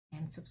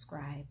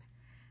subscribe.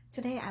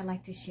 Today I'd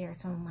like to share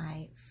some of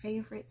my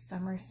favorite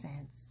summer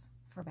scents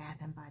for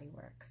Bath & Body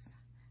Works.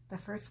 The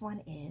first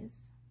one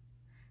is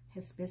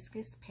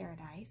Hibiscus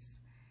Paradise,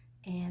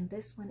 and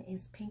this one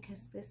is Pink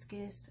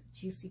Hibiscus,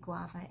 Juicy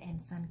Guava,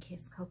 and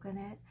Sun-Kissed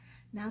Coconut.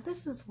 Now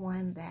this is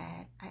one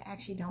that I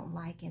actually don't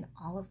like in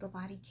all of the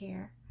body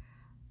care,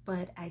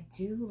 but I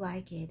do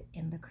like it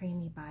in the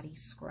Creamy Body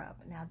Scrub.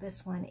 Now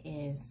this one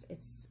is,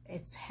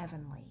 it's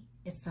heavenly.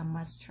 It's a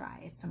must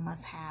try. It's a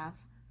must have.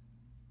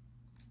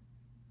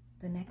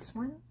 The next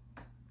one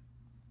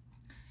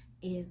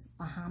is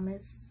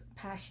Bahamas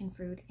Passion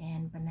Fruit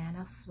and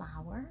Banana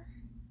Flower.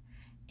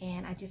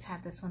 And I just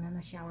have this one in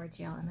the shower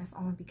gel, and that's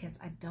only because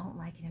I don't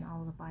like it in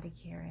all of the body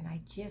care, and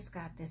I just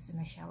got this in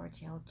the shower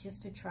gel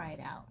just to try it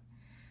out.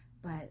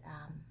 But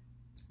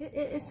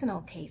it's an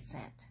okay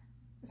scent.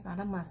 It's not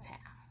a must-have.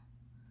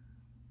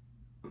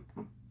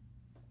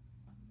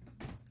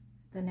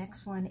 The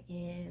next one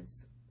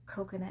is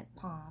Coconut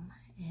Palm,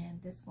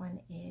 and this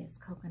one is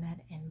Coconut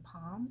and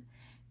Palm.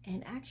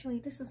 And actually,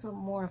 this is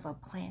more of a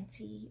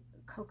planty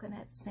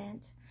coconut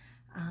scent,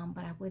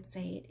 but I would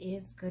say it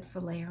is good for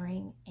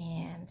layering,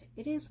 and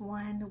it is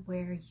one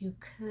where you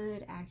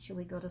could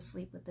actually go to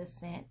sleep with this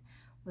scent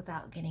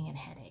without getting a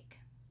headache.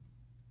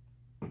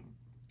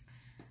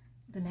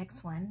 The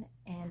next one,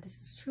 and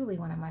this is truly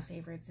one of my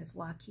favorites, is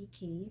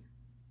Waikiki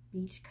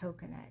Beach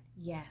Coconut.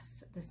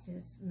 Yes, this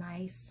is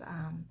nice.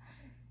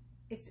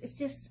 It's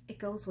just, it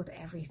goes with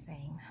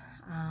everything.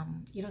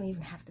 You don't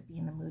even have to be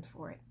in the mood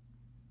for it.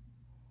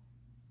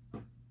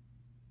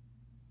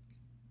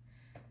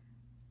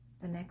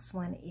 The next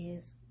one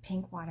is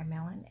Pink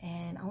Watermelon,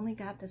 and I only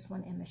got this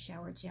one in the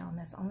shower gel, and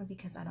that's only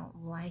because I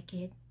don't like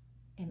it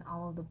in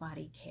all of the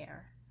body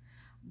care.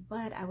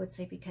 But I would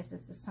say because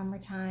it's the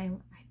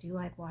summertime, I do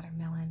like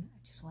watermelon.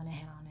 I just went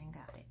ahead on and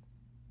got it.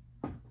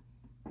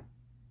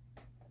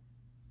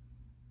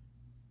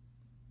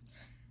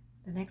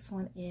 The next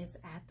one is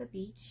At the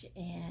Beach,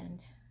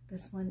 and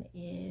this one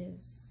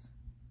is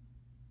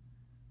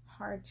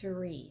hard to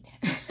read.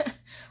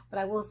 But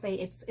I will say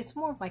it's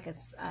more of like a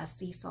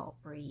sea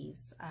salt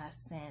breeze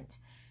scent,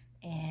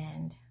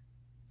 and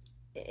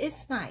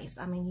it's nice.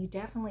 I mean, you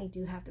definitely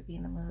do have to be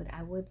in the mood.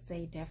 I would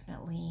say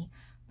definitely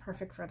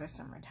perfect for the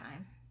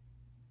summertime.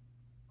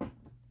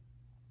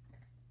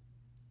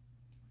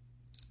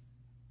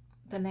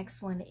 The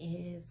next one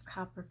is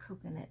Copper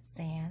Coconut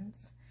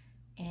Sands,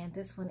 and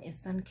this one is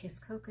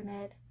Sun-Kissed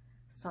Coconut,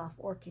 Soft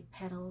Orchid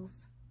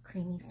Petals,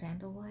 Creamy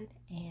Sandalwood,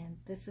 and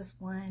this is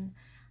one,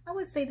 I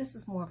would say this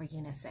is more of a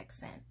unisex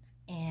scent,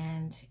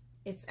 and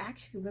it's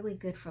actually really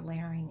good for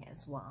layering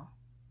as well.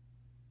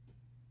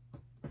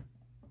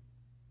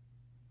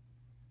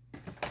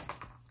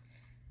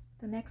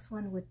 The next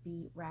one would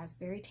be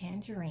Raspberry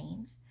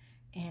Tangerine,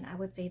 and I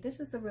would say this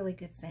is a really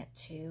good scent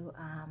too.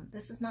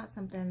 This is not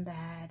something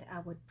that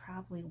I would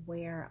probably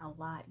wear a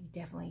lot. You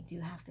definitely do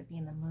have to be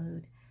in the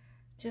mood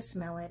to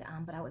smell it,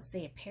 but I would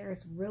say it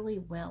pairs really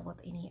well with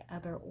any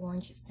other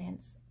orange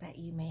scents that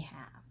you may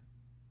have.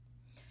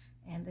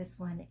 And this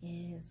one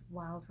is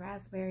Wild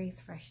Raspberries,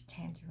 Fresh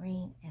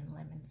Tangerine, and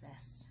Lemon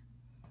Zest.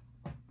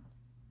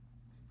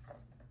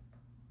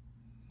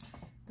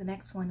 The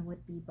next one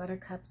would be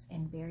Buttercups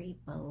and Berry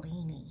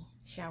Bellini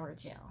Shower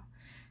Gel.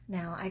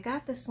 Now, I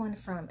got this one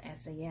from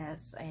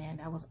SAS,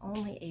 and I was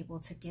only able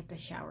to get the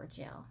shower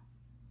gel.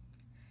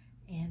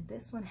 And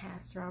this one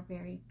has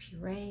strawberry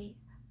puree,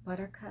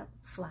 buttercup,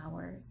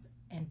 flowers,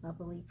 and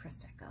bubbly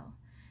Prosecco.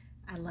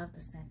 I love the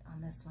scent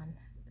on this one.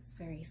 It's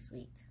very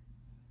sweet.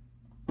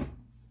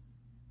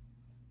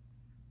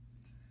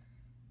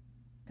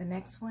 The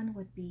next one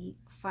would be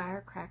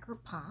Firecracker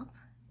Pop,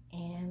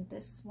 and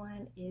this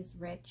one is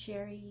Red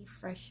Cherry,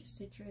 Fresh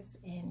Citrus,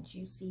 and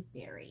Juicy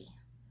Berry.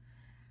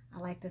 I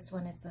like this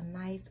one. It's a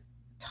nice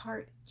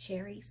tart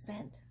cherry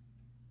scent.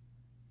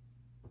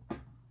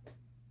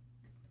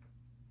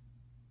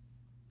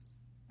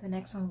 The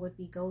next one would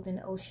be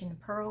Golden Ocean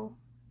Pearl.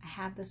 I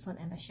have this one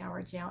in the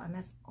shower gel, and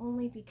that's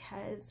only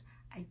because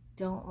I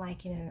don't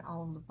like it in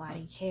all of the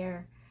body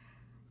care.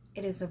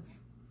 It is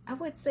I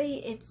would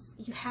say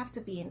you have to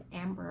be an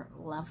amber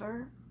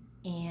lover,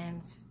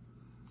 and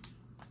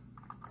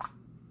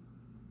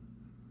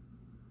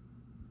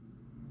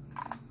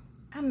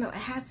I don't know, it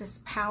has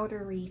this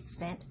powdery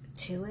scent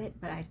to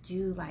it, but I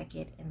do like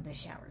it in the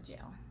shower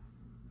gel.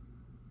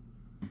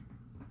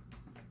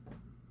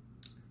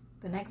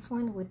 The next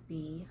one would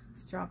be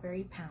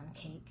Strawberry Pound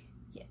Cake.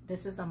 Yeah,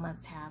 this is a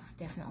must-have,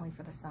 definitely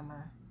for the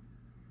summer.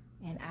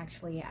 And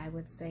actually, I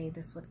would say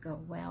this would go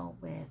well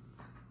with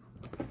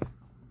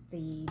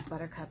the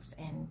Buttercups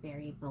and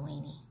Berry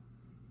Bellini.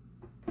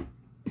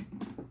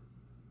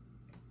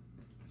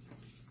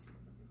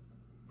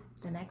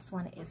 The next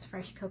one is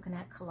Fresh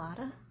Coconut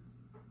Colada,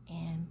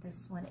 and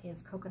this one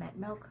is Coconut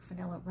Milk,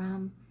 Vanilla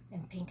Rum,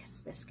 and Pink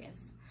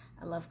Hibiscus.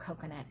 I love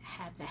coconut,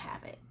 had to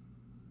have it.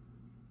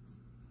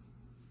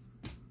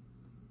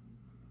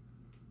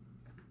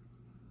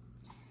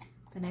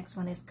 The next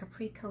one is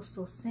Capri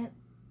Coastal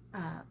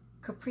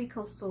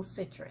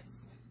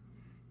Citrus,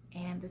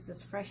 and this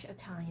is Fresh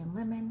Italian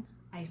Lemon,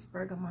 iced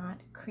bergamot,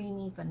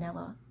 creamy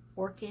vanilla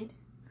orchid,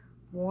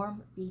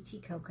 warm beachy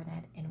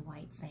coconut, and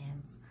white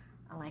sands.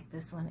 I like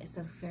this one. It's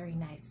a very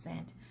nice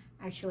scent.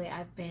 Actually,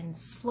 I've been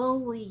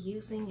slowly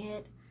using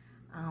it,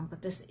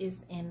 but this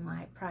is in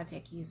my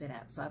project Use It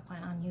Up, so I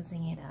plan on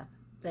using it up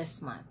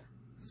this month,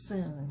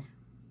 soon.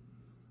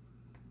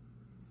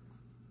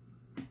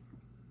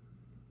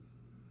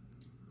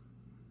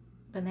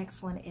 The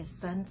next one is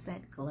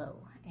Sunset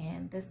Glow,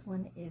 and this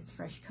one is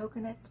fresh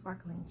coconut,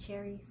 sparkling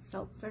cherry,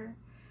 seltzer,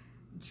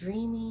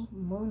 dreamy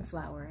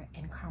moonflower,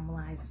 and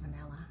caramelized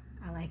vanilla.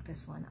 I like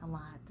this one a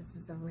lot. This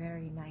is a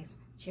very nice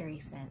cherry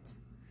scent,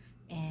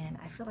 and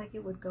I feel like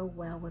it would go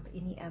well with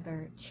any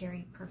other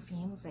cherry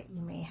perfumes that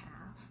you may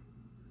have.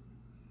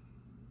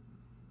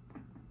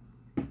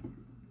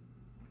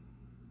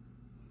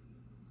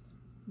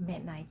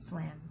 Midnight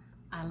Swim.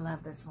 I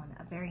love this one.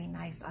 A very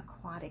nice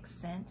aquatic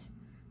scent.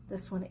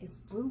 This one is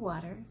Blue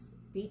Waters,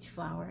 Beach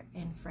Flower,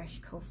 and Fresh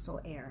Coastal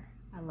Air.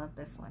 I love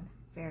this one.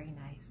 Very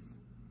nice.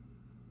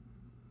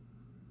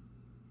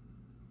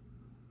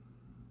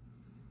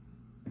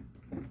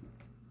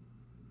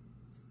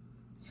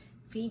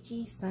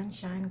 Fiji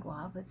Sunshine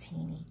Guava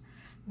Teeny.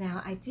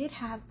 Now, I did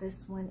have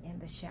this one in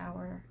the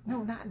shower.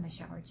 No, not in the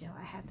shower gel.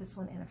 I had this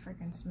one in a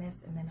fragrance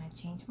mist, and then I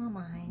changed my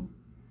mind,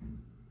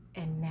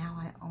 and now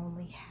I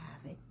only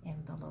have it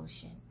in the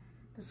lotion.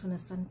 This one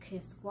is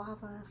Sunkissed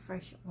Guava,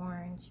 Fresh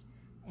Orange,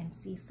 and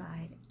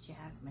Seaside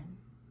Jasmine.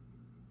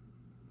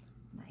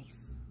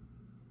 Nice.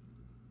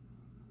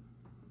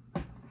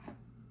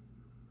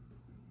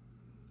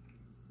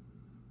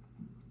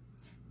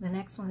 The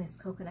next one is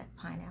Coconut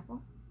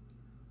Pineapple.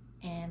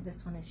 And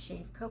this one is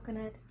shaved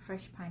coconut,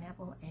 fresh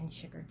pineapple, and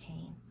sugar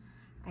cane.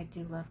 I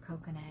do love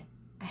coconut.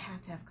 I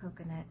have to have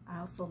coconut.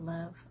 I also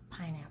love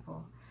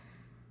pineapple.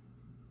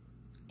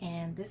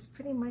 And this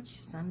pretty much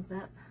sums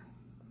up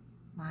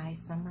my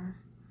summer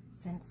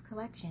scents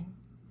collection.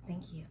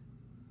 Thank you.